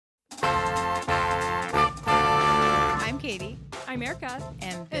Katie. I'm Erica.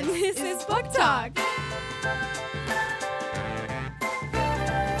 And this is Book Talk.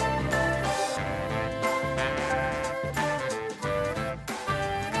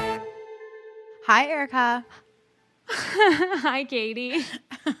 Hi, Erica. Hi, Katie.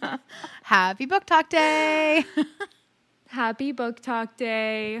 Happy Book Talk Day. Happy Book Talk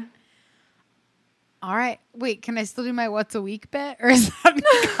Day. All right. Wait, can I still do my what's a week bit? Or is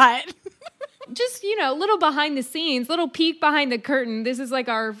that cut? Just, little behind the scenes, little peek behind the curtain. This is like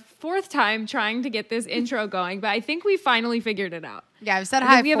our fourth time trying to get this intro going, but I think we finally figured it out. Yeah, I've said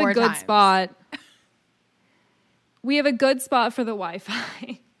hi we have 4 a good times. spot. We have a good spot for the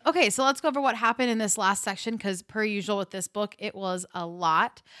Wi-Fi. Okay, so let's go over what happened in this last section because per usual with this book, it was a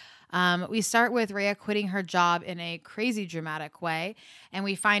lot. We start with Rhea quitting her job in a crazy dramatic way, and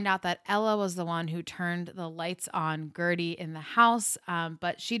we find out that Ella was the one who turned the lights on Gertie in the house,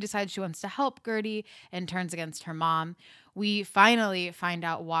 but she decides she wants to help Gertie and turns against her mom. We finally find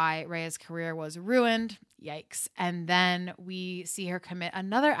out why Rhea's career was ruined. Yikes. And then we see her commit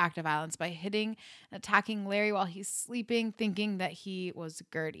another act of violence by hitting and attacking Larry while he's sleeping, thinking that he was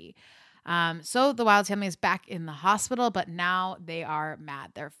Gertie. So the Wilds family is back in the hospital, but now they are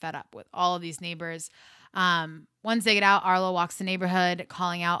mad. They're fed up with all of these neighbors. Once they get out, Arlo walks the neighborhood,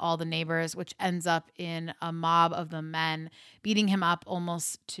 calling out all the neighbors, which ends up in a mob of the men beating him up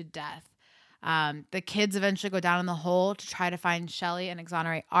almost to death. The kids eventually go down in the hole to try to find Shelley and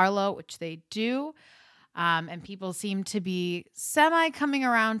exonerate Arlo, which they do. And people seem to be semi coming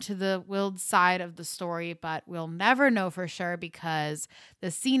around to the Willed side of the story, but we'll never know for sure because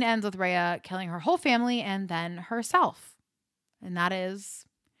the scene ends with Rhea killing her whole family and then herself. And that is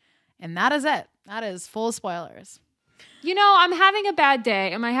it. That is full spoilers. I'm having a bad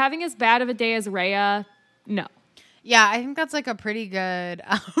day. Am I having as bad of a day as Rhea? No. Yeah, I think that's like a pretty good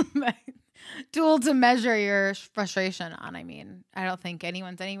tool to measure your frustration on. I mean, I don't think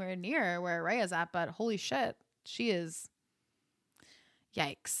anyone's anywhere near where Rhea's at, but holy shit, she is.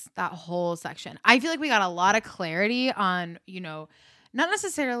 Yikes, that whole section. I feel like we got a lot of clarity on, not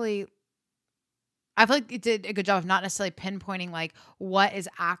necessarily. I feel like it did a good job of not necessarily pinpointing like what is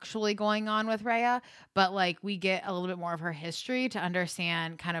actually going on with Rhea, but like we get a little bit more of her history to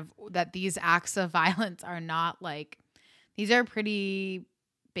understand kind of that these acts of violence are not like, these are pretty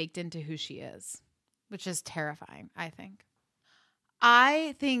baked into who she is, which is terrifying, I think.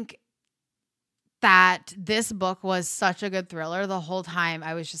 I think that this book was such a good thriller the whole time.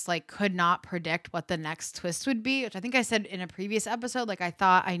 I was just like, could not predict what the next twist would be, which I think I said in a previous episode. Like I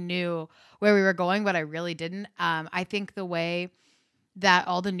thought I knew where we were going, but I really didn't. I think the way that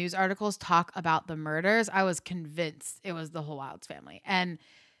all the news articles talk about the murders, I was convinced it was the whole Wilds family. And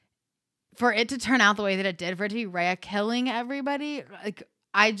for it to turn out the way that it did, for it to be Rhea killing everybody, like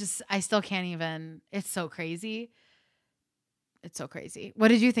I still can't even, it's so crazy. It's so crazy. What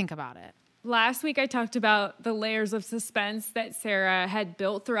did you think about it? Last week I talked about the layers of suspense that Sarah had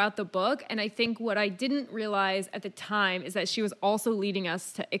built throughout the book. And I think what I didn't realize at the time is that she was also leading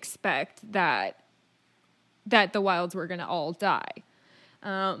us to expect that the Wilds were going to all die.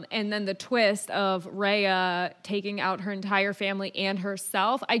 And then the twist of Rhea taking out her entire family and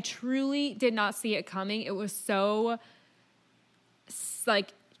herself, I truly did not see it coming. It was so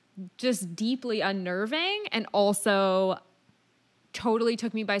like just deeply unnerving and also totally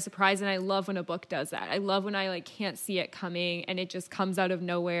took me by surprise. And I love when a book does that. I love when I like can't see it coming and it just comes out of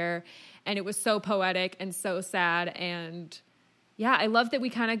nowhere. And it was so poetic and so sad. And yeah, I love that we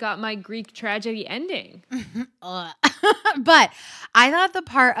kind of got my Greek tragedy ending. But I thought the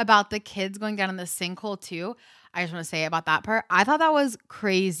part about the kids going down in the sinkhole too, I just want to say about that part, I thought that was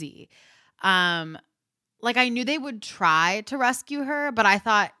crazy. Like I knew they would try to rescue her, but I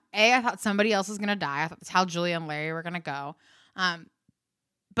thought somebody else was going to die. I thought that's how Julia and Larry were going to go.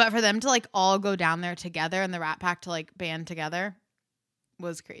 But for them to like all go down there together and the Rat Pack to like band together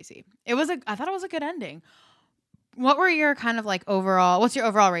was crazy. I thought it was a good ending. What were your kind of like what's your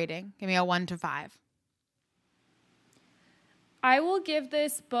overall rating? Give me a 1 to 5. I will give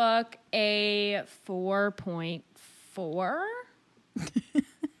this book a 4.4.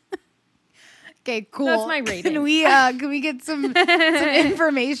 Okay, cool. That's my rating. Can we get some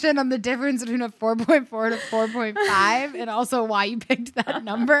information on the difference between a 4.4 to 4.5 and also why you picked that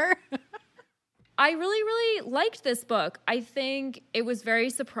number? I really, really liked this book. I think it was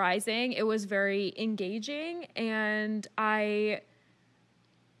very surprising. It was very engaging, and I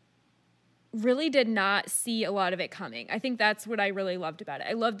really did not see a lot of it coming. I think that's what I really loved about it.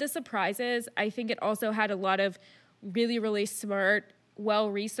 I loved the surprises. I think it also had a lot of really, really smart,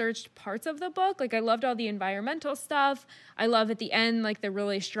 well-researched parts of the book. Like I loved all the environmental stuff. I love at the end, like the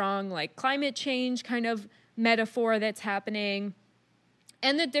really strong, like climate change kind of metaphor that's happening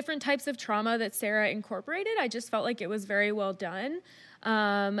and the different types of trauma that Sarah incorporated. I just felt like it was very well done.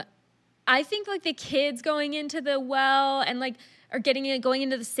 I think like the kids going into the well and like, or going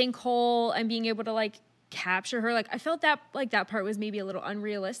into the sinkhole and being able to like capture her. Like I felt that like that part was maybe a little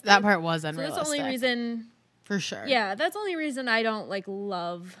unrealistic. That part was unrealistic. So that's the only reason. For sure. Yeah, that's the only reason I don't like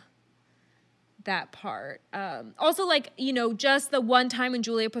love that part. Also, like, you know, just the one time when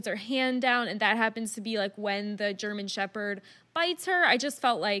Julia puts her hand down and that happens to be like when the German Shepherd bites her. I just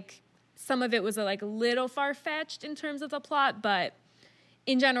felt like some of it was like a little far-fetched in terms of the plot, but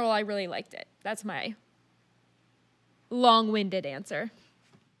in general, I really liked it. That's my long-winded answer.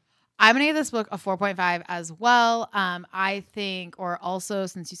 I'm going to give this book a 4.5 as well. I think, or also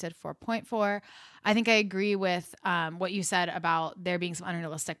since you said 4.4, I think I agree with what you said about there being some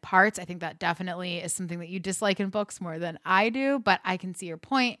unrealistic parts. I think that definitely is something that you dislike in books more than I do, but I can see your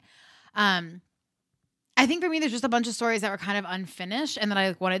point. I think for me, there's just a bunch of stories that were kind of unfinished and that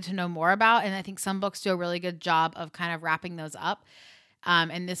I wanted to know more about. And I think some books do a really good job of kind of wrapping those up.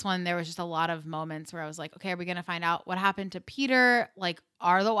 And this one, there was just a lot of moments where I was like, okay, are we going to find out what happened to Peter? Like,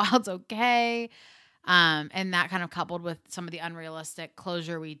 are the Wilds okay? And that kind of coupled with some of the unrealistic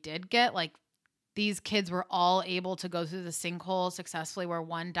closure we did get. Like, these kids were all able to go through the sinkhole successfully where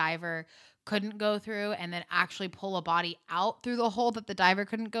one diver couldn't go through and then actually pull a body out through the hole that the diver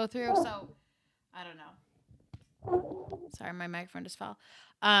couldn't go through. So, I don't know. Sorry, my microphone just fell.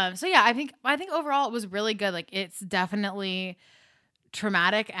 So yeah, I think overall it was really good. Like, it's definitely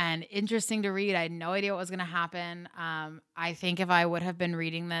traumatic and interesting to read. I had no idea what was going to happen. I think if I would have been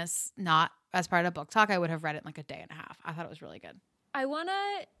reading this not as part of Book Talk, I would have read it in like a day and a half. I thought it was really good. I want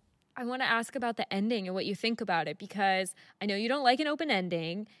to ask about the ending and what you think about it, because I know you don't like an open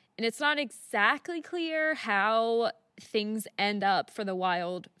ending and it's not exactly clear how things end up for the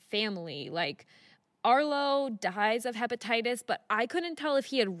Wilde family. Like, Arlo dies of hepatitis, but I couldn't tell if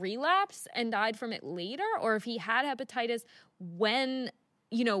he had relapsed and died from it later or if he had hepatitis when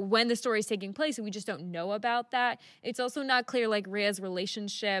the story is taking place, and we just don't know about that. It's also not clear, like, Rhea's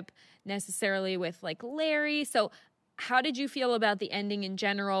relationship necessarily with, like, Larry. So how did you feel about the ending in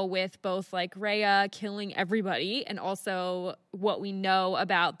general with both, like, Rhea killing everybody and also what we know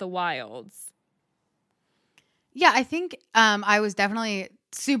about the Wilds? Yeah, I think I was definitely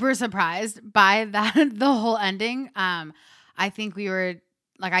super surprised by that, the whole ending. I think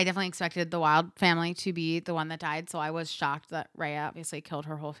I definitely expected the Wilde family to be the one that died. So I was shocked that Rhea obviously killed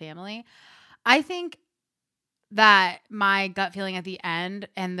her whole family. I think that my gut feeling at the end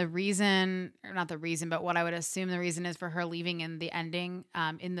and the reason, or not the reason, but what I would assume the reason is for her leaving in the ending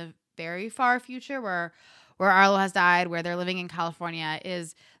in the very far future where Arlo has died, where they're living in California,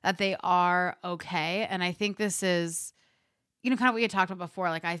 is that they are okay. And I think this is, kind of what we had talked about before.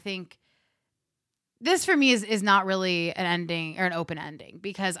 Like, I think this for me is not really an ending or an open ending,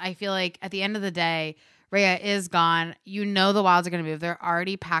 because I feel like at the end of the day, Rhea is gone. The Wilds are going to move. They're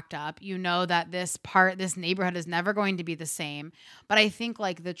already packed up. That this neighborhood is never going to be the same. But I think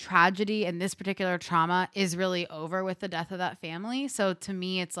like the tragedy and this particular trauma is really over with the death of that family. So to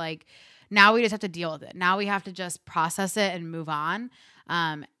me, it's like, now we just have to deal with it. Now we have to just process it and move on.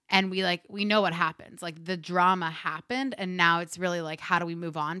 And we know what happens. Like, the drama happened, and now it's really like, how do we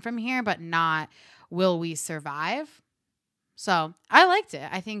move on from here? But not, will we survive? So I liked it.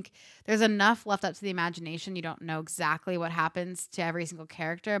 I think there's enough left up to the imagination. You don't know exactly what happens to every single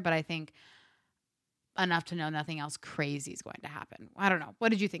character, but I think enough to know nothing else crazy is going to happen. I don't know. What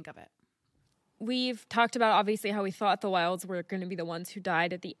did you think of it? We've talked about, obviously, how we thought the Wilds were going to be the ones who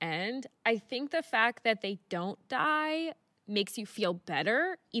died at the end. I think the fact that they don't die makes you feel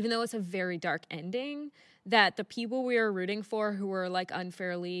better, even though it's a very dark ending, that the people we were rooting for who were like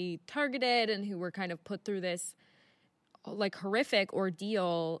unfairly targeted and who were kind of put through this like horrific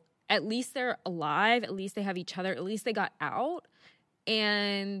ordeal, at least they're alive, at least they have each other, at least they got out.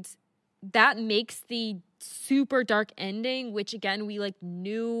 And that makes the super dark ending, which again, we like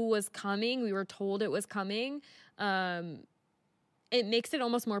knew was coming. We were told it was coming. It makes it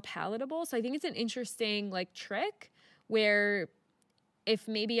almost more palatable. So I think it's an interesting like trick where if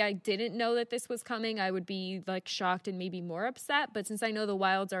maybe I didn't know that this was coming, I would be like shocked and maybe more upset. But since I know the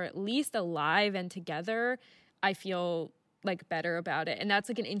Wilds are at least alive and together, I feel like better about it. And that's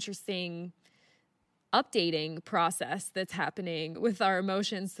like an interesting updating process that's happening with our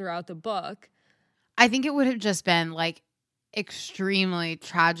emotions throughout the book. I think it would have just been like extremely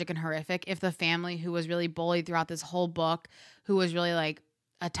tragic and horrific if the family who was really bullied throughout this whole book, who was really like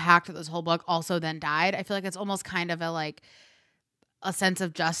attacked through this whole book, also then died. I feel like it's almost kind of a sense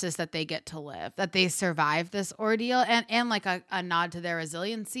of justice that they get to live, that they survived this ordeal, and like a nod to their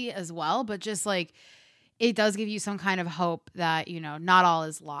resiliency as well. But just like, it does give you some kind of hope that, not all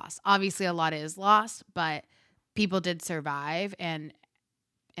is lost. Obviously, a lot is lost, but people did survive, and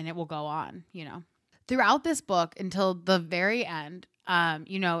it will go on, Throughout this book until the very end,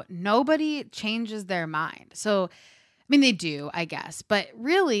 nobody changes their mind. So, I mean, they do, I guess. But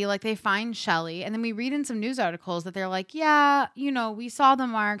really, like, they find Shelley, and then we read in some news articles that they're like, yeah, we saw the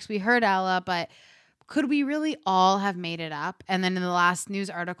marks, we heard Ella, but could we really all have made it up? And then in the last news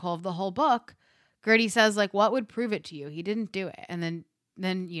article of the whole book, Gertie says, like, what would prove it to you? He didn't do it. And then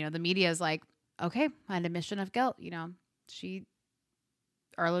the media is like, okay, an admission of guilt.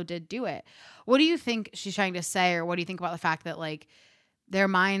 Arlo did do it. What do you think she's trying to say? Or what do you think about the fact that, like, their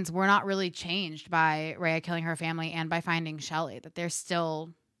minds were not really changed by Rhea killing her family and by finding Shelley, that they're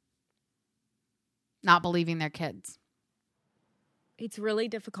still not believing their kids? It's really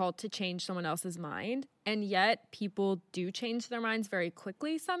difficult to change someone else's mind, and yet people do change their minds very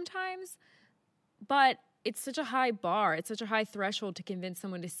quickly sometimes. But it's such a high bar. It's such a high threshold to convince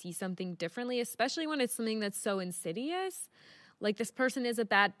someone to see something differently, especially when it's something that's so insidious. Like, this person is a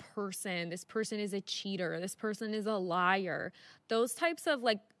bad person. This person is a cheater. This person is a liar. Those types of,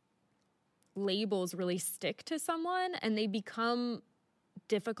 like, labels really stick to someone, and they become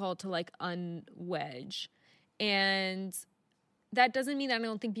difficult to, like, unwedge. And that doesn't mean that I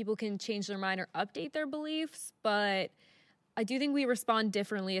don't think people can change their mind or update their beliefs, but I do think we respond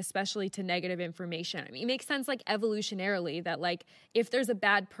differently, especially to negative information. I mean, it makes sense, like, evolutionarily, that, like, if there's a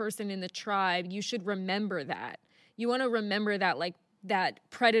bad person in the tribe, you should remember that. You want to remember that, like, that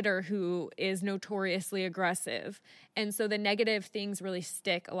predator who is notoriously aggressive. And so the negative things really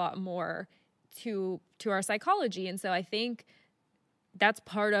stick a lot more to our psychology. And so I think that's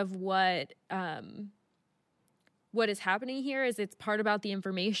part of what is happening here. Is it's part about the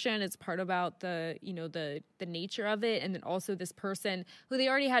information, it's part about the nature of it, and then also this person who they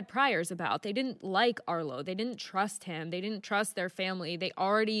already had priors about. They didn't like Arlo, they didn't trust him, they didn't trust their family, they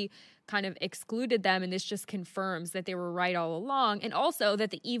already kind of excluded them, and this just confirms that they were right all along, and also that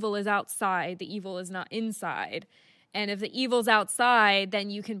the evil is outside, the evil is not inside. And if the evil's outside, then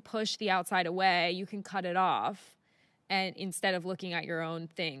you can push the outside away, you can cut it off, and instead of looking at your own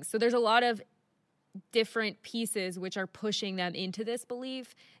things. So there's a lot of different pieces which are pushing them into this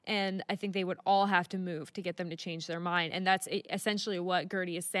belief, and I think they would all have to move to get them to change their mind. And that's essentially what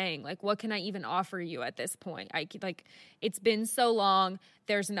Gertie is saying. Like, what can I even offer you at this point? It's been so long,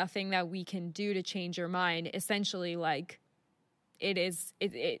 there's nothing that we can do to change your mind. Essentially, like, this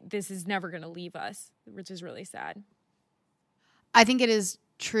is never going to leave us, which is really sad. I think it is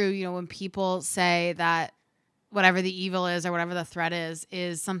true, when people say that whatever the evil is or whatever the threat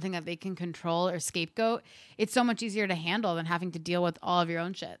is something that they can control or scapegoat, it's so much easier to handle than having to deal with all of your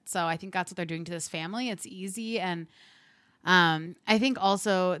own shit. So I think that's what they're doing to this family. It's easy. And I think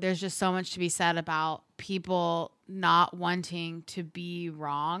also there's just so much to be said about people not wanting to be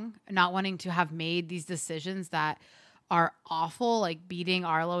wrong, not wanting to have made these decisions that are awful, like beating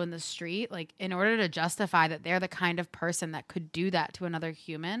Arlo in the street, like, in order to justify that they're the kind of person that could do that to another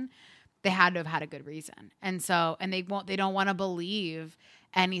human. They had to have had a good reason. And they don't want to believe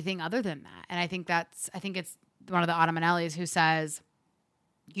anything other than that. And I think it's one of the Autumnellis who says,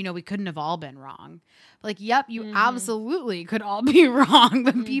 we couldn't have all been wrong. But, like, yep, you absolutely could all be wrong.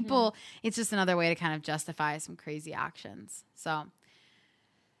 But people, it's just another way to kind of justify some crazy actions. So,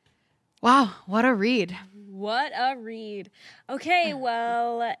 wow, what a read. What a read. Okay,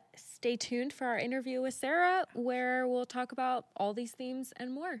 well, stay tuned for our interview with Sarah, where we'll talk about all these themes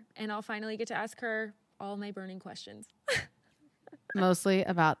and more. And I'll finally get to ask her all my burning questions. Mostly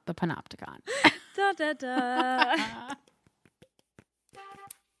about the Panopticon. Da, da, da.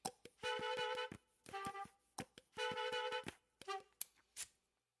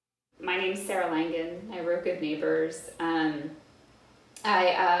 My name's Sarah Langen. I wrote Good Neighbors.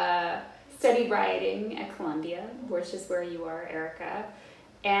 I studied writing at Columbia, which is where you are, Erica.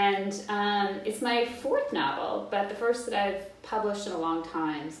 And it's my fourth novel, but the first that I've published in a long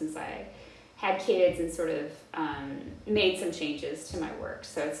time, since I had kids and sort of made some changes to my work.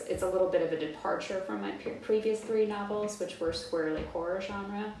 So it's a little bit of a departure from my previous three novels, which were squarely horror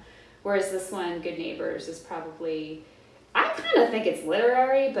genre. Whereas this one, Good Neighbors, is probably, I kind of think it's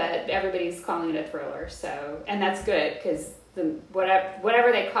literary, but everybody's calling it a thriller. So, and that's good, because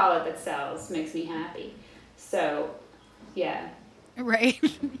whatever they call it that sells makes me happy. So, yeah. Right.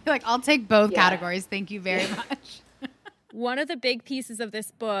 Like, I'll take both categories. Thank you very much. One of the big pieces of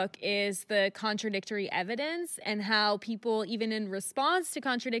this book is the contradictory evidence, and how people, even in response to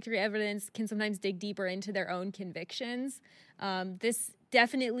contradictory evidence, can sometimes dig deeper into their own convictions. This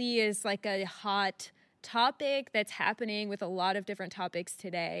definitely is like a hot topic that's happening with a lot of different topics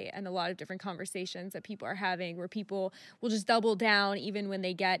today and a lot of different conversations that people are having, where people will just double down even when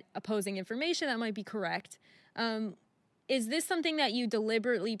they get opposing information that might be correct. Is this something that you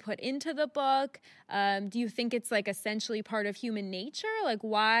deliberately put into the book? Do you think it's like essentially part of human nature? Like,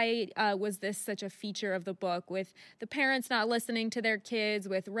 why was this such a feature of the book, with the parents not listening to their kids,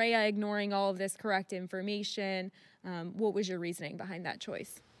 with Rhea ignoring all of this correct information? What was your reasoning behind that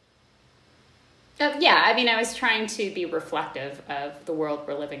choice? Yeah, I mean, I was trying to be reflective of the world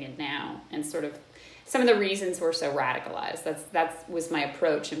we're living in now, and sort of some of the reasons we're so radicalized. That was my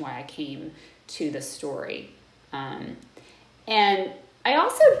approach and why I came to the story. And I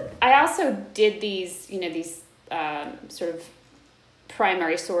also did these, these sort of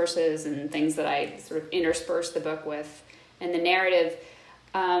primary sources and things that I sort of interspersed the book with and the narrative,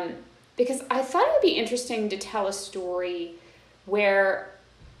 because I thought it would be interesting to tell a story where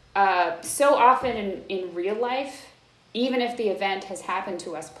so often in real life, even if the event has happened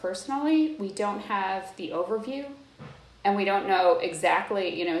to us personally, we don't have the overview. And we don't know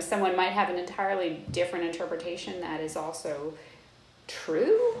exactly, someone might have an entirely different interpretation that is also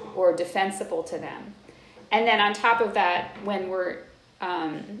true or defensible to them. And then on top of that, when we're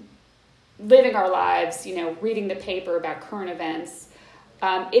living our lives, reading the paper about current events,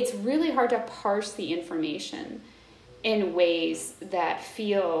 it's really hard to parse the information in ways that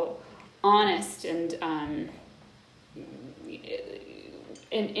feel honest and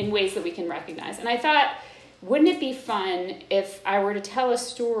in ways that we can recognize. And I thought, wouldn't it be fun if I were to tell a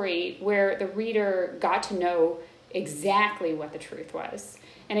story where the reader got to know exactly what the truth was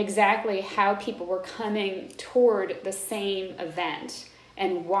and exactly how people were coming toward the same event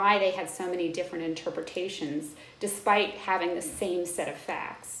and why they had so many different interpretations despite having the same set of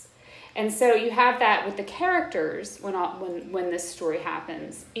facts? And so you have that with the characters when this story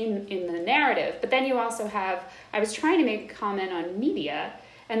happens in the narrative, but then you also have, I was trying to make a comment on media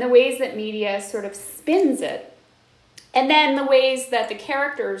and the ways that media sort of spins it. And then the ways that the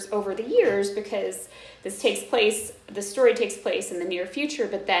characters over the years, because the story takes place in the near future,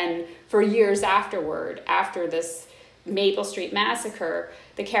 but then for years afterward, after this Maple Street massacre,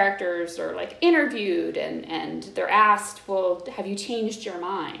 the characters are like interviewed and they're asked, well, have you changed your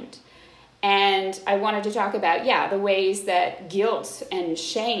mind? And I wanted to talk about, the ways that guilt and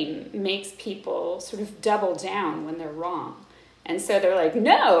shame makes people sort of double down when they're wrong. And so they're like,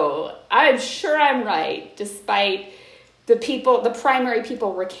 no, I'm sure I'm right, despite the primary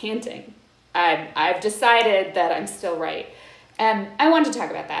people recanting. I've decided that I'm still right. And I wanted to talk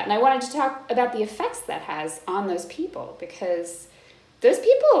about that. And I wanted to talk about the effects that has on those people, because those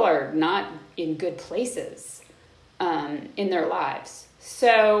people are not in good places in their lives.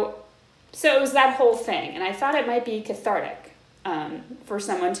 So it was that whole thing. And I thought it might be cathartic for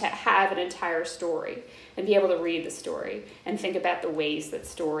someone to have an entire story and be able to read the story and think about the ways that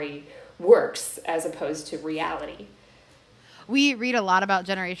story works as opposed to reality. We read a lot about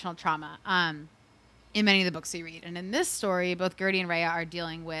generational trauma in many of the books we read. And in this story, both Gertie and Rhea are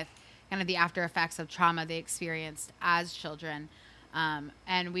dealing with kind of the after effects of trauma they experienced as children.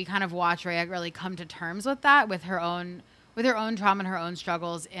 And we kind of watch Rhea really come to terms with that, with her own trauma and her own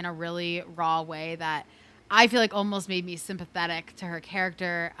struggles in a really raw way that I feel like almost made me sympathetic to her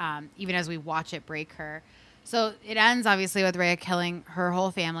character, even as we watch it break her. So it ends, obviously, with Rhea killing her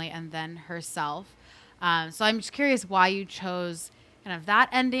whole family and then herself. So I'm just curious why you chose kind of that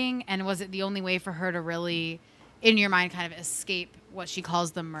ending, and was it the only way for her to really, in your mind, kind of escape what she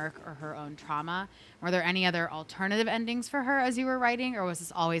calls the murk or her own trauma? Were there any other alternative endings for her as you were writing, or was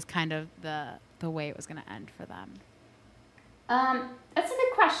this always kind of the way it was going to end for them? That's a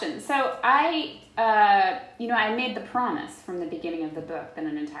good question. So I made the promise from the beginning of the book that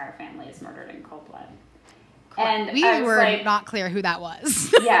an entire family is murdered in cold blood. Correct. And we were not clear who that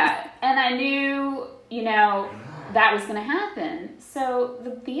was. Yeah. And I knew, that was going to happen.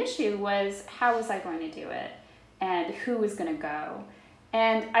 So the issue was, how was I going to do it? And who was going to go?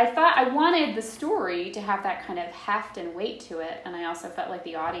 And I thought I wanted the story to have that kind of heft and weight to it. And I also felt like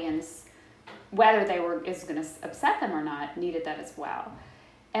the audience, whether is going to upset them or not, needed that as well.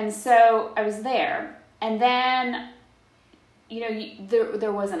 And so I was there. And then,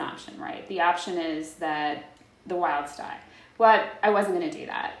 there was an option, right? The option is that the Wilds die. But I wasn't going to do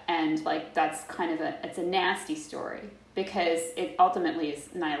that. And that's kind of it's a nasty story, because it ultimately is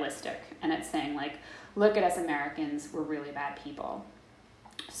nihilistic. And it's saying look at us Americans, we're really bad people.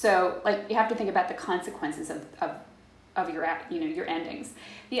 So you have to think about the consequences of your your endings.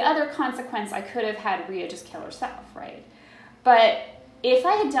 The other consequence, I could have had Rhea just kill herself, right? But if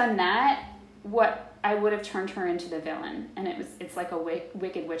I had done that, I would have turned her into the villain, and it's like a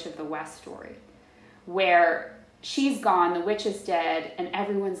Wicked Witch of the West story, where she's gone, the witch is dead, and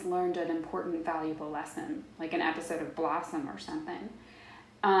everyone's learned an important, valuable lesson, like an episode of Blossom or something.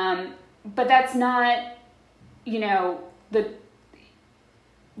 But that's not,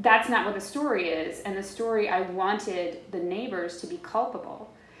 that's not what the story is. And the story, I wanted the neighbors to be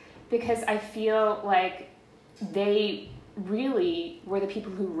culpable because I feel like they really were the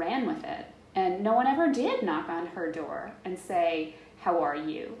people who ran with it. And no one ever did knock on her door and say, how are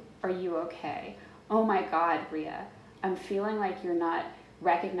you? Are you okay? Oh my God, Rhea, I'm feeling like you're not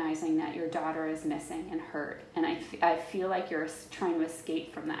recognizing that your daughter is missing and hurt. And I feel like you're trying to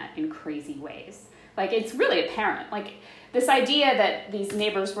escape from that in crazy ways. Like, it's really apparent. Like, this idea that these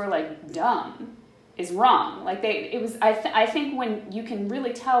neighbors were, like, dumb is wrong. Like, I think when you can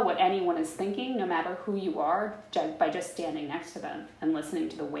really tell what anyone is thinking, no matter who you are, by just standing next to them and listening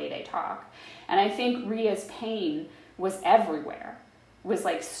to the way they talk. And I think Rhea's pain was everywhere, was,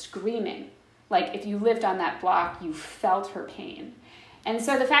 like, screaming. Like, if you lived on that block, you felt her pain. And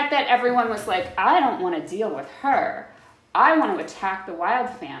so the fact that everyone was like, I don't want to deal with her. I want to attack the Wilde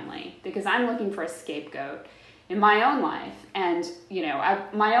family because I'm looking for a scapegoat in my own life. And,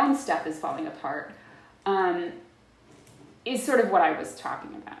 my own stuff is falling apart, is sort of what I was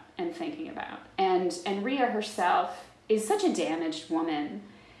talking about and thinking about. And Rhea herself is such a damaged woman.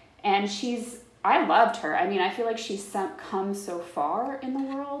 And I loved her. I mean, I feel like she's come so far in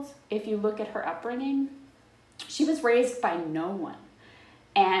the world. If you look at her upbringing, she was raised by no one.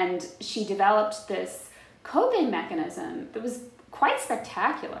 And she developed this coping mechanism that was quite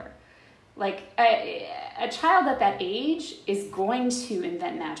spectacular. Like, a child at that age is going to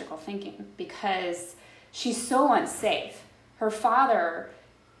invent magical thinking because she's so unsafe. Her father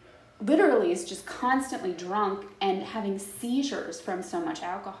literally is just constantly drunk and having seizures from so much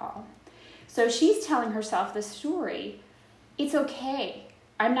alcohol. So she's telling herself this story. It's okay.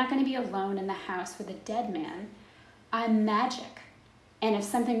 I'm not going to be alone in the house with a dead man. I'm magic. And if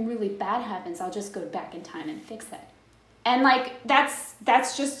something really bad happens, I'll just go back in time and fix it. And like,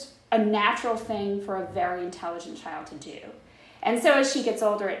 that's just a natural thing for a very intelligent child to do. And so as she gets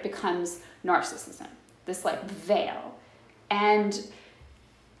older, it becomes narcissism, this like veil. And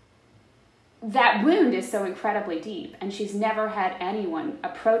that wound is so incredibly deep. And she's never had anyone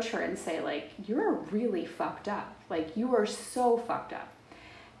approach her and say like, you're really fucked up. Like, you are so fucked up.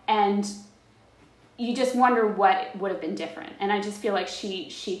 And you just wonder what would have been different. And I just feel like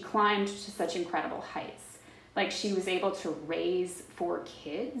she climbed to such incredible heights. Like, she was able to raise 4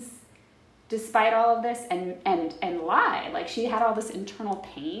 kids despite all of this and lie. Like, she had all this internal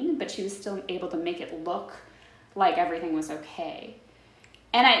pain, but she was still able to make it look like everything was okay.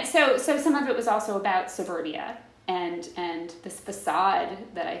 And so some of it was also about suburbia and this facade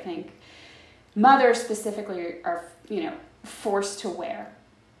that I think mothers specifically are, forced to wear,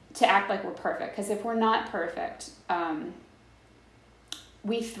 to act like we're perfect. Because if we're not perfect,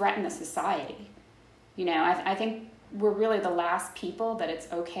 we threaten the society. I think we're really the last people that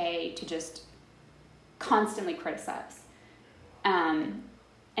it's okay to just constantly criticize. And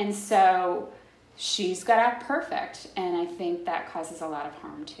so she's got to act perfect. And I think that causes a lot of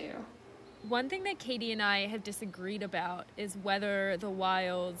harm too. One thing that Katie and I have disagreed about is whether the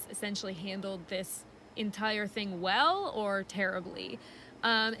Wildes essentially handled this entire thing well or terribly.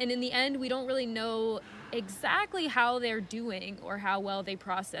 And in the end, we don't really know exactly how they're doing or how well they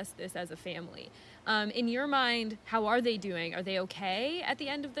process this as a family. In your mind, how are they doing? Are they okay at the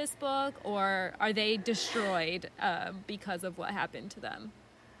end of this book, or are they destroyed because of what happened to them?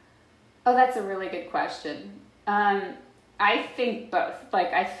 Oh, that's a really good question. I think both.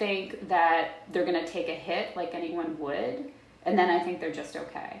 Like, I think that they're going to take a hit like anyone would, and then I think they're just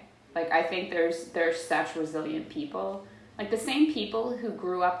okay. Like, I think there's such resilient people. Like, the same people who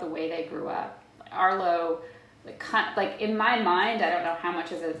grew up the way they grew up. Arlo, like in my mind, I don't know how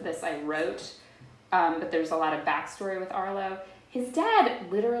much of this I wrote, but there's a lot of backstory with Arlo. His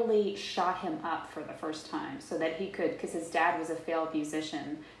dad literally shot him up for the first time so that he could, because his dad was a failed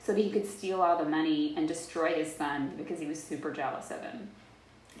musician, so that he could steal all the money and destroy his son because he was super jealous of him.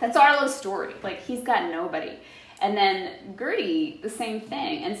 That's Arlo's story. Like, he's got nobody. And then Gertie, the same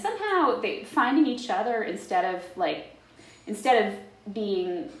thing. And somehow they finding each other instead of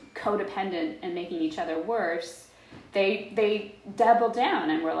being codependent and making each other worse, they doubled down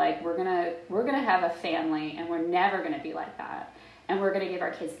and were like, we're gonna have a family, and we're never gonna be like that, and we're gonna give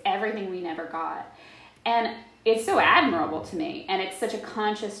our kids everything we never got. And it's so admirable to me, and it's such a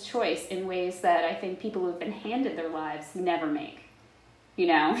conscious choice in ways that I think people who've been handed their lives never make.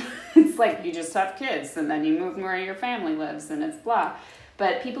 It's like you just have kids and then you move where your family lives and it's blah.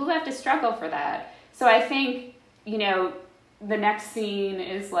 But people who have to struggle for that. So I think, the next scene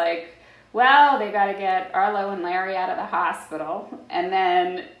is like well, they got to get Arlo and Larry out of the hospital. And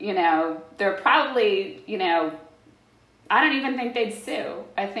then, they're probably, I don't even think they'd sue.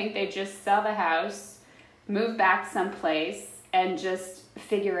 I think they'd just sell the house, move back someplace, and just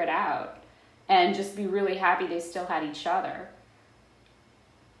figure it out. And just be really happy they still had each other.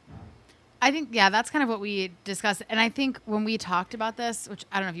 I think, yeah, that's kind of what we discussed. And I think when we talked about this, which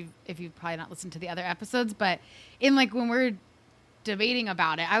I don't know if you've probably not listened to the other episodes, but in like when we're debating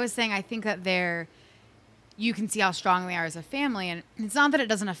about it, I was saying I think that you can see how strong they are as a family. And it's not that it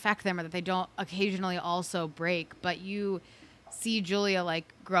doesn't affect them or that they don't occasionally also break, but you see Julia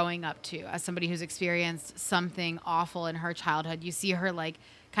like growing up too, as somebody who's experienced something awful in her childhood. You see her like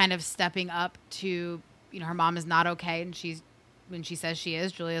kind of stepping up to, her mom is not okay. And when she says she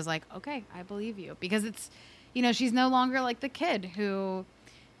is, Julia's like, okay, I believe you. Because it's, she's no longer like the kid who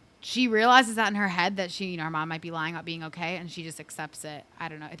she realizes that in her head that her mom might be lying about being okay. And she just accepts it. I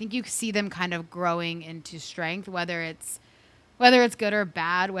don't know. I think you see them kind of growing into strength, whether it's good or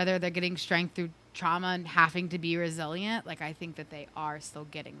bad, whether they're getting strength through trauma and having to be resilient. Like, I think that they are still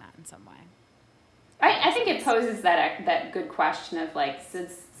getting that in some way. I think it poses that good question of like,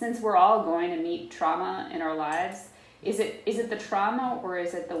 since we're all going to meet trauma in our lives, is it the trauma or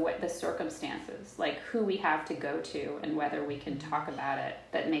is it the circumstances, like who we have to go to and whether we can talk about it,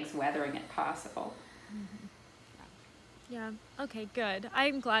 that makes weathering it possible? Yeah. Okay, good.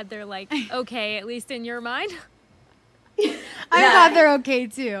 I'm glad they're like okay, at least in your mind. I'm glad they're okay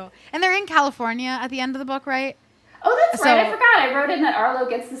too. And they're in California at the end of the book, right? Oh, that's right. I forgot. I wrote in that Arlo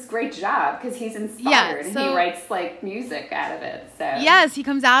gets this great job because he's inspired and he writes like music out of it. So yes, he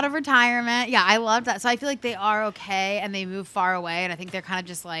comes out of retirement. Yeah, I love that. So I feel like they are okay and they move far away. And I think they're kind of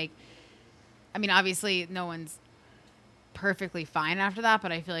just like, I mean, obviously no one's perfectly fine after that,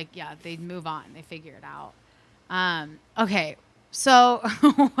 but I feel like, yeah, they move on. They figure it out. Okay. So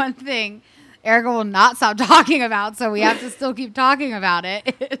one thing Erica will not stop talking about, so we have to still keep talking about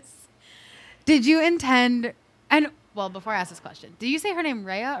it, is did you intend... And, well, before I ask this question, did you say her name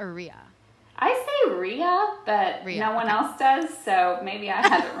Rhea or Rhea? I say Rhea, but no one else does, so maybe I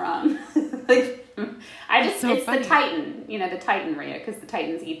have it wrong. It's the Titan, the Titan Rhea, because the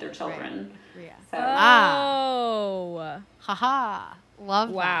Titans eat their children. Rhea. So. Oh. Haha. Love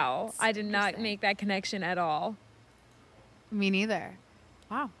that. Wow. I did not make that connection at all. Me neither.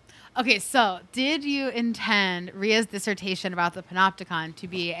 Wow. Okay, so did you intend Rhea's dissertation about the Panopticon to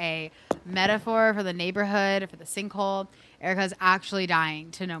be a metaphor for the neighborhood, for the sinkhole? Erica's actually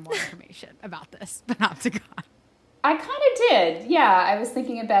dying to know more information about this Panopticon. I kind of did. Yeah, I was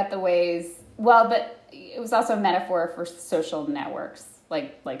thinking about the ways, but it was also a metaphor for social networks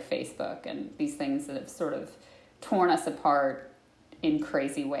like Facebook and these things that have sort of torn us apart in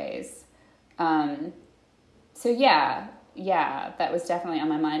crazy ways. So yeah, that was definitely on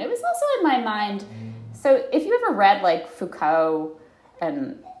my mind. It was also in my mind. So if you ever read like Foucault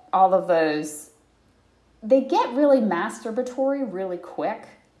and all of those, they get really masturbatory really quick,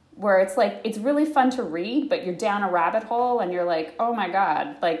 where it's like, it's really fun to read, but you're down a rabbit hole and you're like, oh my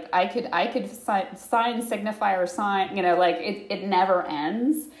God, like I could sign, signify, or sign, like it never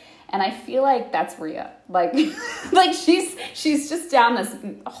ends. And I feel like that's Rhea. Like, like she's just down this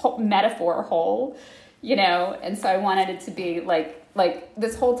metaphor hole. And so I wanted it to be like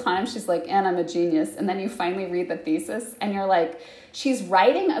this whole time she's like, and I'm a genius. And then you finally read the thesis and you're like, she's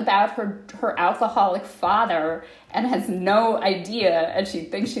writing about her alcoholic father and has no idea. And she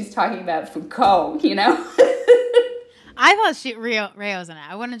thinks she's talking about Foucault, I thought Rhea was in it.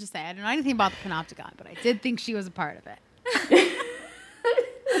 I wanted to say, I don't know anything about the Panopticon, but I did think she was a part of it.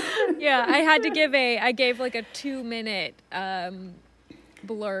 Yeah, I gave like a 2-minute,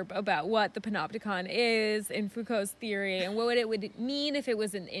 blurb about what the Panopticon is in Foucault's theory and what it would mean if it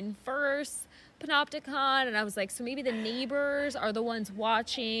was an inverse Panopticon. And I was like, so maybe the neighbors are the ones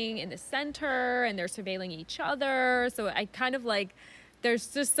watching in the center and they're surveilling each other. So I kind of like,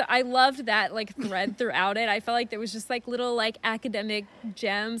 I loved that like thread throughout it. I felt like there was just like little like academic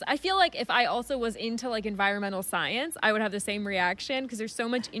gems. I feel like if I also was into like environmental science, I would have the same reaction because there's so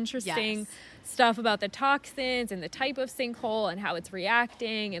much interesting stuff about the toxins and the type of sinkhole and how it's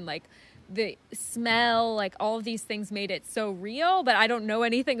reacting and like the smell, like all of these things made it so real, but I don't know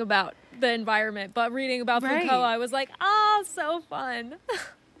anything about the environment. But reading about Foucault, I was like, so fun.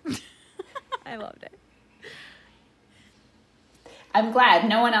 I loved it. I'm glad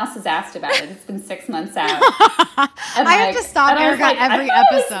no one else has asked about it. It's been 6 months out. I have to stop Erica every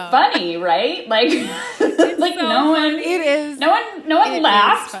episode. It was funny, right? Like, like so no one. It is. No one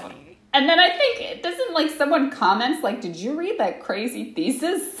laughed. And then I think doesn't like someone comments like, "Did you read that crazy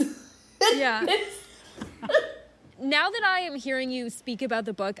thesis?" Yeah. now that I am hearing you speak about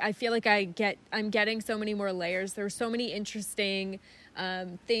the book, I feel like I'm getting so many more layers. There's so many interesting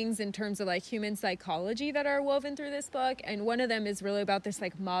things in terms of like human psychology that are woven through this book. And one of them is really about this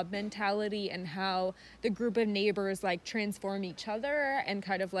like mob mentality and how the group of neighbors like transform each other and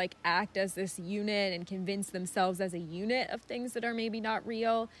kind of like act as this unit and convince themselves as a unit of things that are maybe not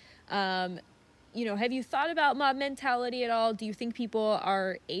real. You know, have you thought about mob mentality at all? Do you think people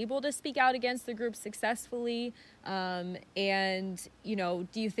are able to speak out against the group successfully? And, you know,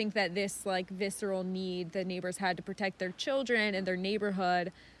 do you think that this like visceral need the neighbors had to protect their children and their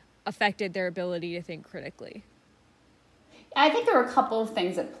neighborhood affected their ability to think critically? I think there are a couple of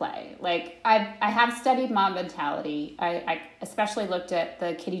things at play. Like, I have studied mob mentality. I especially looked at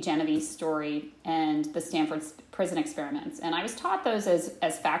the Kitty Genovese story and the Stanford prison experiments. And I was taught those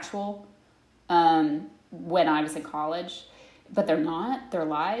as factual when I was in college, but they're not. They're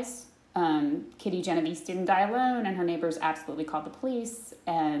lies. Kitty Genovese didn't die alone, and her neighbors absolutely called the police,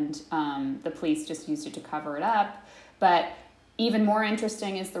 and the police just used it to cover it up. But even more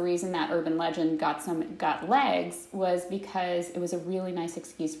interesting is the reason that urban legend got legs was because it was a really nice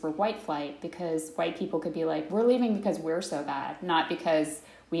excuse for white flight, because white people could be like, we're leaving because we're so bad, not because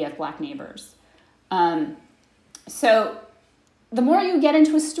we have black neighbors. So the more you get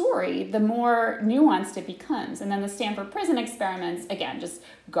into a story, the more nuanced it becomes. And then the Stanford prison experiments, again, just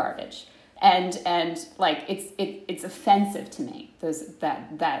garbage. And like it's offensive to me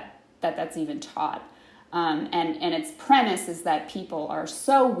that's even taught. And its premise is that people are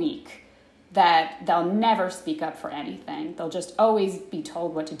so weak that they'll never speak up for anything. They'll just always be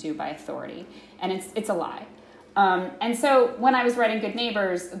told what to do by authority. And it's a lie. And so when I was writing Good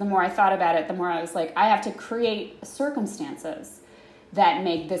Neighbors, the more I thought about it, the more I was like, I have to create circumstances that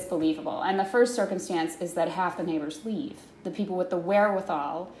make this believable. And the first circumstance is that half the neighbors leave, the people with the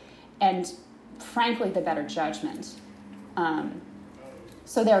wherewithal and, frankly, the better judgment.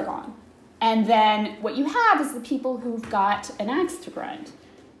 So they're gone. And then what you have is the people who've got an axe to grind.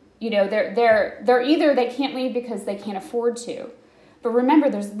 You know, they're either they can't leave because they can't afford to. But remember,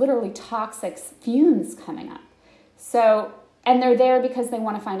 there's literally toxic fumes coming up. So, and they're there because they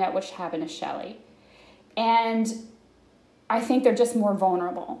want to find out what happened to Shelley. And I think they're just more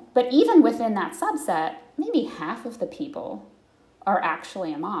vulnerable. But even within that subset, maybe half of the people are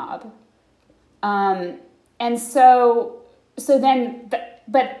actually a mob. And so then,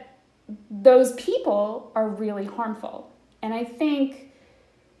 but those people are really harmful. And I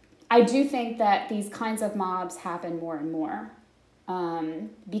do think that these kinds of mobs happen more and more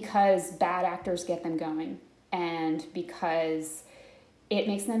because bad actors get them going and because it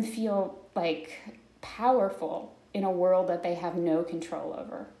makes them feel like powerful in a world that they have no control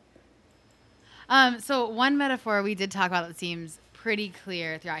over. So one metaphor we did talk about that seems pretty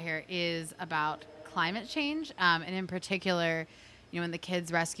clear throughout here is about climate change. And in particular, you know, when the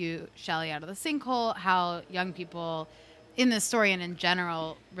kids rescue Shelley out of the sinkhole, how young people in this story and in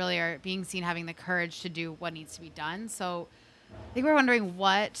general really are being seen having the courage to do what needs to be done. So I think we're wondering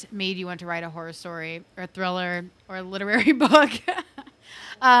what made you want to write a horror story or a thriller or a literary book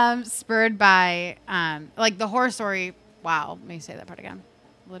spurred by, like the horror story. Wow, let me say that part again.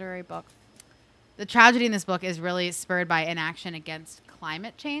 Literary book. The tragedy in this book is really spurred by inaction against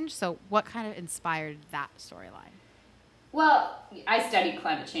climate change. So what kind of inspired that storyline? Well, I studied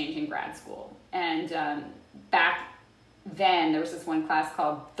climate change in grad school. And back then, there was this one class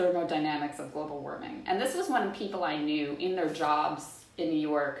called Thermodynamics of Global Warming. And this was when people I knew in their jobs in New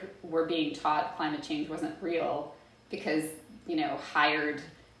York were being taught climate change wasn't real because, you know, hired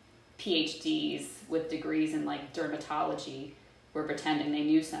PhDs with degrees in like dermatology were pretending they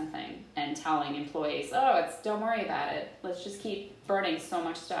knew something and telling employees, don't worry about it. Let's just keep burning so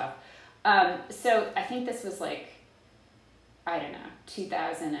much stuff. So I think this was like, I don't know,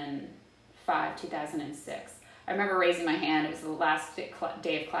 2005, 2006. I remember raising my hand. It was the last day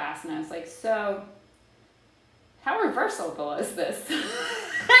of class, and I was like, so how reversible is this?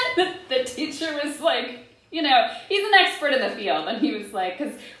 the teacher was like, you know, he's an expert in the field. And he was like,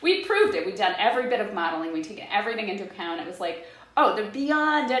 because we proved it. We'd done every bit of modeling. We'd taken everything into account. It was like, they're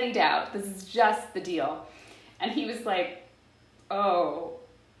beyond any doubt. This is just the deal. And he was like, I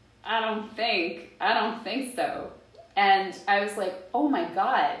don't think so. And I was like, oh my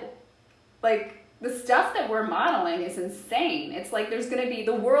God, like the stuff that we're modeling is insane. It's like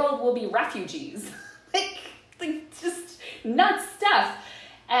the world will be refugees. like just nuts stuff.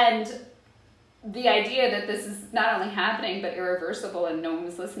 And the idea that this is not only happening but irreversible and no one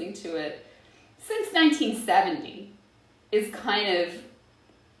was listening to it since 1970 is kind of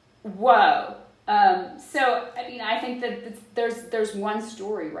whoa. So I mean, I think that there's one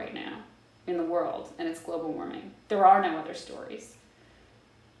story right now in the world, and it's global warming. There are no other stories.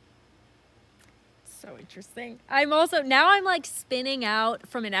 So interesting. I'm also now I'm like spinning out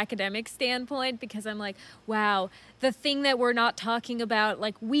from an academic standpoint because I'm like, wow, the thing that we're not talking about,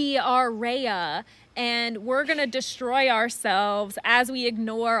 like we are Rhea and we're going to destroy ourselves as we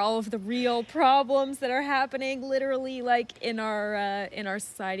ignore all of the real problems that are happening literally like in our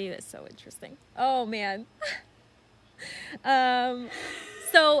society. That's so interesting. Oh man.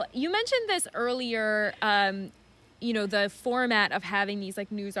 So you mentioned this earlier, the format of having these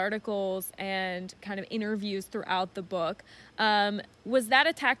like news articles and kind of interviews throughout the book. Was that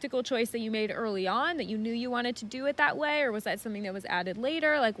a tactical choice that you made early on, that you knew you wanted to do it that way? Or was that something that was added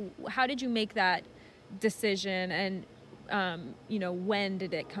later? Like, how did you make that decision, and, when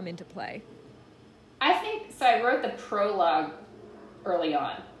did it come into play? I think, so I wrote the prologue early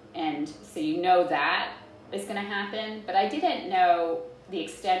on, and so that is going to happen, but I didn't know the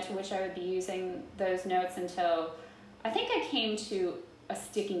extent to which I would be using those notes until I think I came to a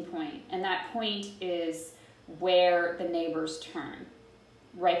sticking point, and that point is where the neighbors turn,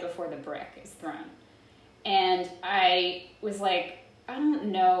 right before the brick is thrown. And I was like, I don't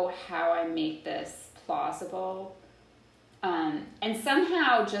know how I make this plausible. And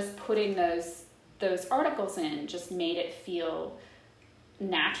somehow just putting those articles in just made it feel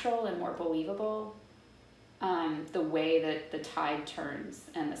natural and more believable. The way that the tide turns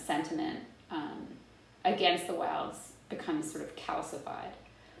and the sentiment against the wilds becomes sort of calcified.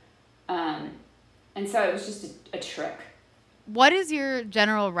 And so it was just a trick. What is your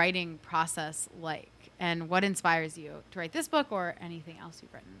general writing process like? And what inspires you to write this book or anything else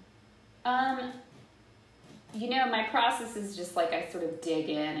you've written? My process is just like I sort of dig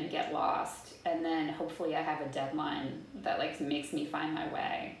in and get lost. And then hopefully I have a deadline that like makes me find my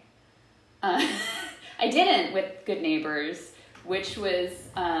way. I didn't with Good Neighbors, which was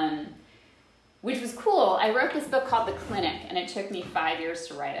cool. I wrote this book called The Clinic, and it took me 5 years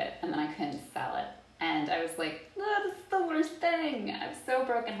to write it, and then I couldn't sell it. And I was like, oh, this is the worst thing. I'm so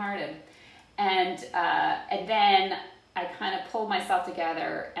brokenhearted. And then I kind of pulled myself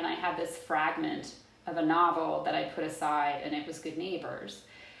together, and I had this fragment of a novel that I put aside, and it was Good Neighbors.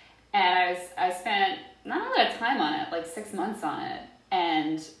 And I spent not a lot of time on it, like 6 months on it,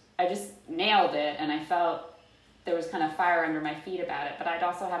 and I just nailed it, and I felt there was kind of fire under my feet about it, but I'd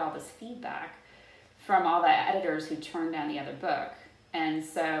also had all this feedback from all the editors who turned down the other book. And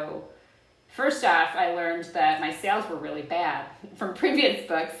so first off, I learned that my sales were really bad from previous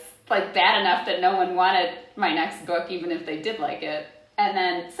books, like bad enough that no one wanted my next book, even if they did like it. And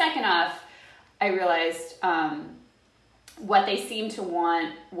then second off, I realized what they seemed to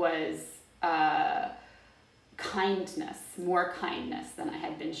want was kindness, more kindness than I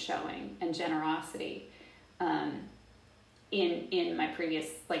had been showing, and generosity. In my previous,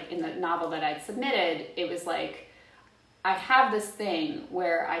 like in the novel that I'd submitted, it was like, I have this thing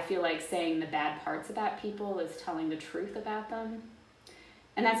where I feel like saying the bad parts about people is telling the truth about them.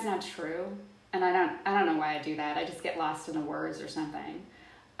 And that's not true. And I don't know why I do that. I just get lost in the words or something.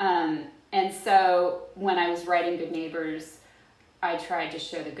 And so when I was writing Good Neighbors, I tried to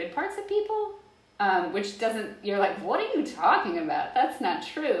show the good parts of people, which doesn't, you're like, what are you talking about? That's not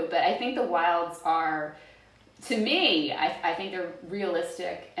true. But I think the wilds are, to me, I think they're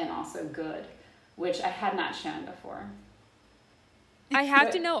realistic and also good, which I had not shown before. I have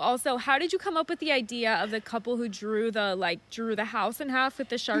to know also, how did you come up with the idea of the couple who drew the house in half with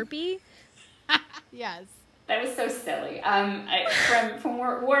the Sharpie? Yes. That was so silly. From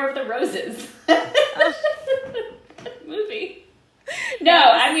War of the Roses. Movie. No,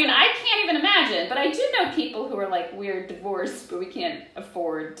 I mean, I can't even imagine, but I do know people who are like, we're divorced, but we can't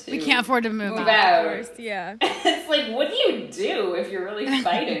afford to move out. Divorced, yeah. It's like, what do you do if you're really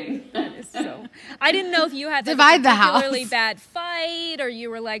fighting? So, I didn't know if you had divide a particularly bad fight, or you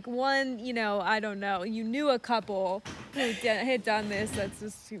were like one, I don't know. You knew a couple who had done this. That's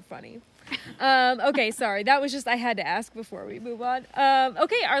just too funny. Okay, sorry. That was just, I had to ask before we move on.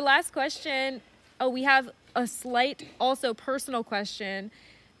 Okay, our last question. Oh, we have a slight, also personal question.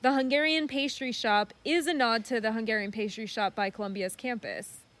 The Hungarian Pastry Shop is a nod to the Hungarian Pastry Shop by Columbia's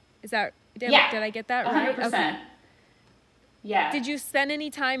campus. Is that, did I get that right? 100%. Okay. Yeah. Did you spend any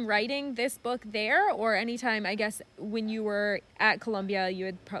time writing this book there, or any time, I guess, when you were at Columbia, you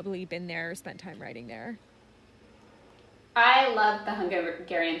had probably been there or spent time writing there? I love the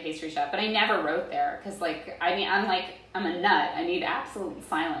Hungarian Pastry Shop, but I never wrote there because, I'm a nut. I need absolute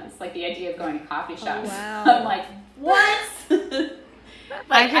silence. Like the idea of going to coffee shops. Oh, wow. I'm like, what?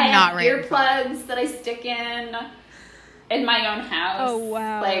 I could not write earplugs that I stick in my own house. Oh,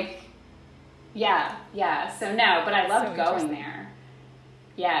 wow. Yeah. So no, but I loved going there.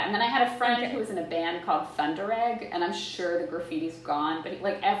 Yeah, and then I had a friend who was in a band called Thunder Egg, and I'm sure the graffiti's gone, but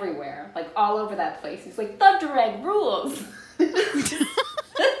like everywhere, like all over that place. He's like, Thunder Egg rules.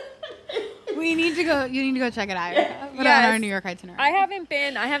 We need to go. You need to go check it out. Put it on our New York itinerary. I haven't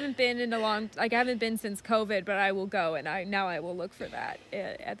been in a long, like I haven't been since COVID, but I will go, and I will look for that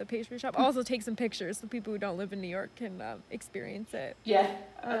at the pastry shop. I'll also take some pictures so people who don't live in New York can experience it. Yeah,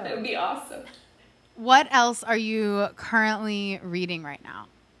 that would be awesome. What else are you currently reading right now?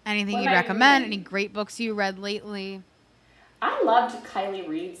 Anything you'd recommend? Any great books you read lately? I loved Kylie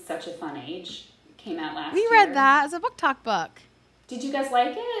Reid's Such a Fun Age. It came out last year. We read that as a book talk book. Did you guys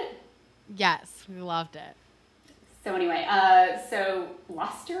like it? Yes, we loved it. So anyway, so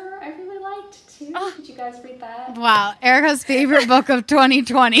Luster I really liked too. Did you guys read that? Wow, Erica's favorite book of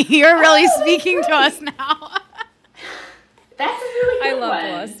 2020. You're really speaking to us now. That's a really good one.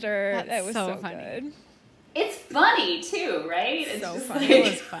 I love Luster. That was so funny. good. It's funny too, right? It's so just funny. It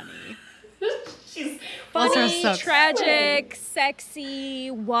was funny. She's Funny, so tragic,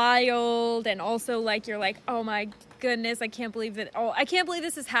 sexy, wild, and also like you're like, oh my goodness, I can't believe that. Oh, I can't believe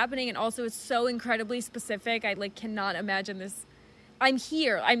this is happening, and also it's so incredibly specific. I like cannot imagine this. I'm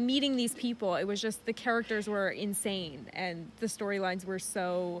here. I'm meeting these people. It was just the characters were insane, and the storylines were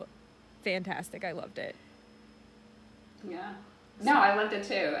so fantastic. I loved it. Yeah. No, I loved it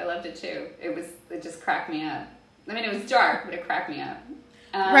too. It just cracked me up. I mean, it was dark, but it cracked me up.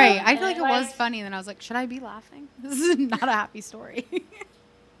 Right. I feel like it was funny, and then I was like, should I be laughing? This is not a happy story.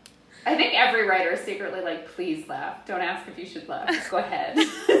 I think every writer is secretly like, please laugh. Don't ask if you should laugh. Just go ahead.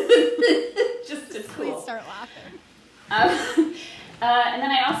 Just it's cool. Please start laughing. And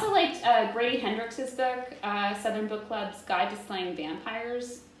then I also liked Brady Hendrix's book, Southern Book Club's Guide to Slaying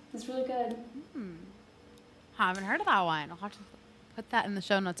Vampires. It's really good. Haven't heard of that one. I'll have to put that in the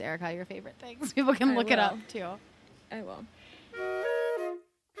show notes, Erica, your favorite things. People can look it up, too. I will.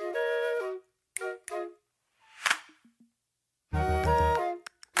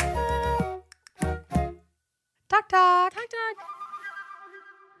 Talk, talk. Talk, talk.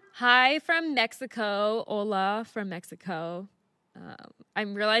 Hi from Mexico. Hola from Mexico.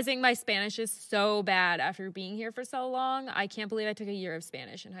 I'm realizing my Spanish is so bad after being here for so long. I can't believe I took a year of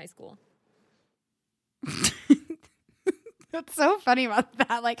Spanish in high school. That's so funny about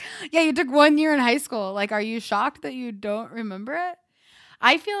that. Like, yeah, you took 1 year in high school. Like, are you shocked that you don't remember it?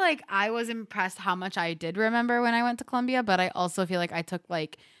 I feel like I was impressed how much I did remember when I went to Columbia, but I also feel like I took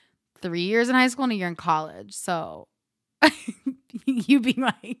like 3 years in high school and a year in college. So you being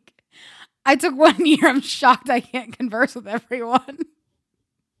like, I took 1 year, I'm shocked I can't converse with everyone.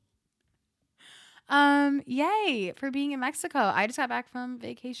 Yay for being in Mexico. I just got back from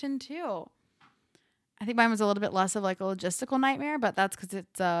vacation too. I think mine was a little bit less of like a logistical nightmare, but that's because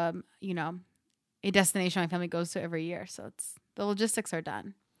it's, a destination my family goes to every year. So it's the logistics are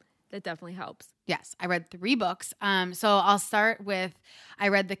done. That definitely helps. Yes, I read 3 books. So I'll start with, I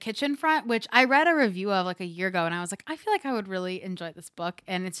read The Kitchen Front, which I read a review of like a year ago, and I was like, I feel like I would really enjoy this book.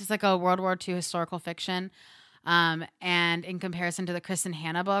 And it's just like a World War II historical fiction. And in comparison to the Kristen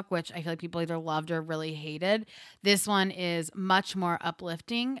Hanna book, which I feel like people either loved or really hated, this one is much more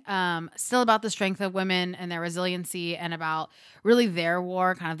uplifting. Still about the strength of women and their resiliency and about really their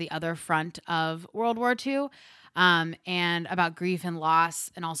war, kind of the other front of World War II. And about grief and loss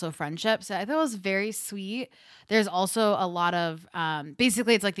and also friendship. So I thought it was very sweet. There's also a lot of,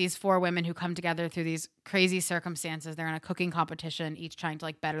 basically it's like these 4 women who come together through these crazy circumstances. They're in a cooking competition, each trying to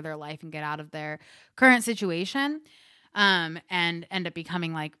like better their life and get out of their current situation, and end up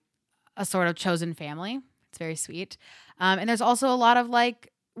becoming like a sort of chosen family. It's very sweet. And there's also a lot of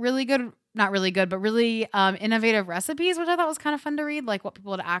like really good, not really good, but really innovative recipes, which I thought was kind of fun to read, like what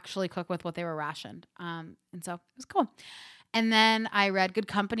people would actually cook with what they were rationed. And so it was cool. And then I read Good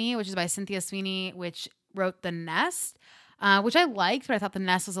Company, which is by Cynthia Sweeney, which wrote The Nest, which I liked, but I thought The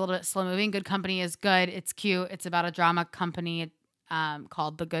Nest was a little bit slow moving. Good Company is good. It's cute. It's about a drama company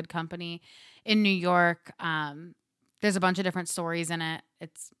called The Good Company in New York. There's a bunch of different stories in it.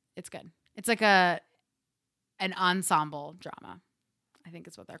 It's good. It's like an ensemble drama, I think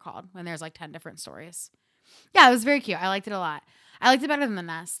is what they're called, when there's like 10 different stories. Yeah, it was very cute. I liked it a lot. I liked it better than The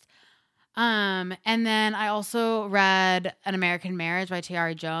Nest. And then I also read An American Marriage by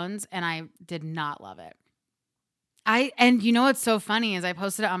Tayari Jones, and I did not love it. And you know what's so funny is I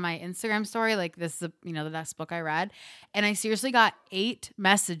posted it on my Instagram story, like this is the next book I read, and I seriously got 8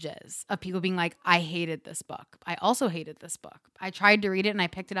 messages of people being like, I hated this book. I also hated this book. I tried to read it and I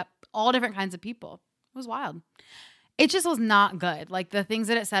picked it up, all different kinds of people. It was wild. It just was not good. Like the things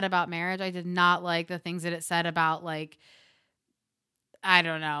that it said about marriage, I did not like the things that it said about like, I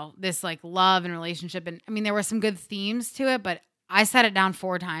don't know, this like love and relationship. And I mean, there were some good themes to it, but I set it down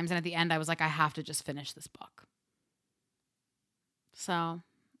 4 times, and at the end I was like, I have to just finish this book. So,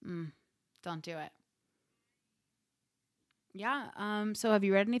 don't do it. Yeah. So have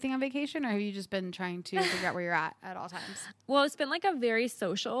you read anything on vacation, or have you just been trying to figure out where you're at all times? Well, it's been like a very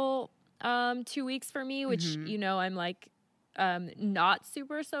social 2 weeks for me, which, you know, I'm like not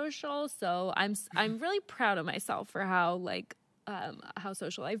super social. So I'm really proud of myself for how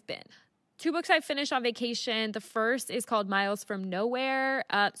social I've been. 2 books I finished on vacation. The first is called Miles from Nowhere.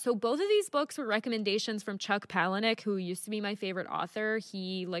 So both of these books were recommendations from Chuck Palahniuk, who used to be my favorite author.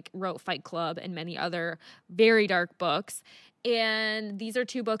 He wrote Fight Club and many other very dark books. And these are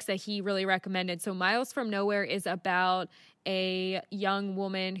 2 books that he really recommended. So Miles from Nowhere is about a young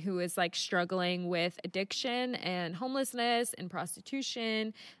woman who is struggling with addiction and homelessness and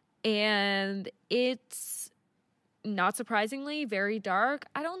prostitution. And it's, not surprisingly, very dark.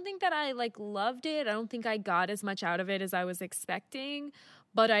 I don't think that I loved it. I don't think I got as much out of it as I was expecting,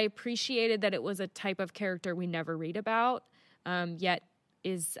 but I appreciated that it was a type of character we never read about, yet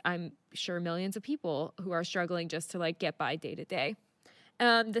is, I'm sure, millions of people who are struggling just to get by day to day.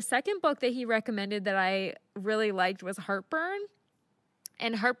 The second book that he recommended that I really liked was Heartburn.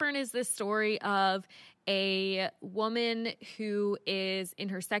 And Heartburn is this story of a woman who is in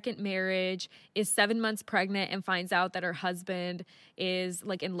her second marriage, is 7 months pregnant, and finds out that her husband is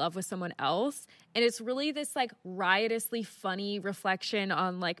in love with someone else. And it's really this riotously funny reflection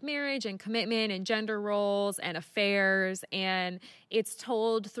on marriage and commitment and gender roles and affairs. And it's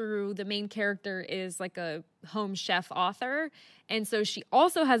told through, the main character is a home chef author. And so she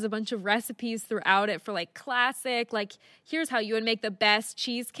also has a bunch of recipes throughout it for classic, here's how you would make the best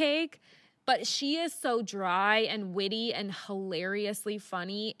cheesecake. But she is so dry and witty and hilariously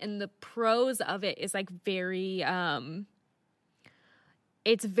funny. And the prose of it is very,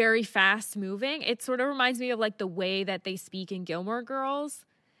 it's very fast moving. It sort of reminds me of the way that they speak in Gilmore Girls.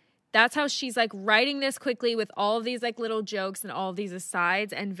 That's how she's writing this quickly with all of these little jokes and all of these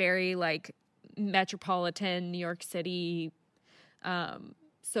asides, and very metropolitan New York City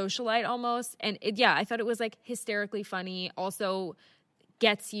socialite almost. And I thought it was hysterically funny. Also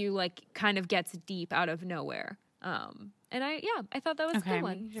gets you kind of gets deep out of nowhere. And I thought that was a good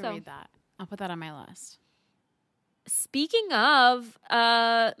one. So read that. I'll put that on my list. Speaking of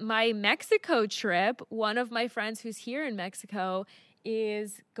my Mexico trip, one of my friends who's here in Mexico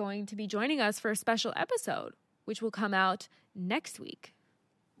is going to be joining us for a special episode, which will come out next week.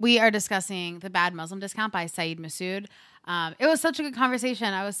 We are discussing The Bad Muslim Discount by Saeed Masood. It was such a good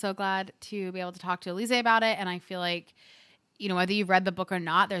conversation. I was so glad to be able to talk to Elise about it, and I feel like, whether you've read the book or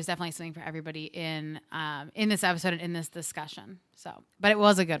not, there's definitely something for everybody in this episode and in this discussion. So, but it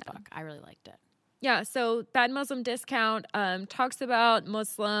was a good book. I really liked it. Yeah, so Bad Muslim Discount talks about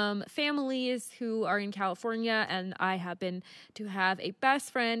Muslim families who are in California, and I happen to have a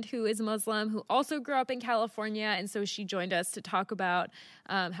best friend who is Muslim who also grew up in California, and so she joined us to talk about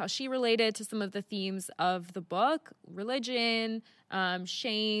how she related to some of the themes of the book: religion,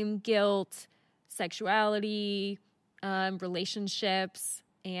 shame, guilt, sexuality, relationships.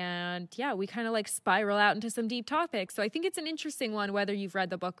 And we kind of spiral out into some deep topics. So I think it's an interesting one, whether you've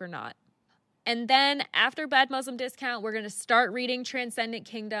read the book or not. And then after Bad Muslim Discount, we're going to start reading Transcendent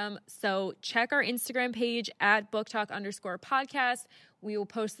Kingdom. So check our Instagram page at booktalk_podcast. We will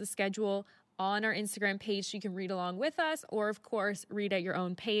post the schedule on our Instagram page so you can read along with us, or of course, read at your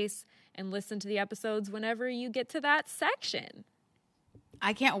own pace and listen to the episodes whenever you get to that section.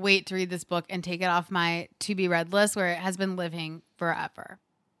 I can't wait to read this book and take it off my to-be-read list where it has been living forever.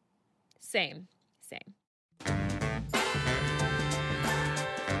 Same.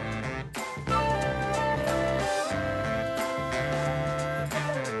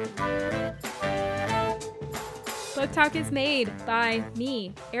 Book Talk is made by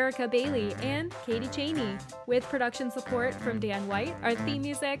me, Erica Bailey, and Katie Cheney, with production support from Dan White. Our theme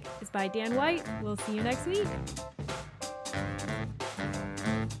music is by Dan White. We'll see you next week.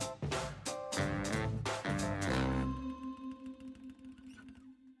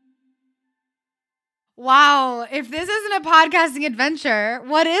 Wow, if this isn't a podcasting adventure,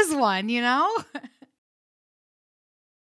 what is one,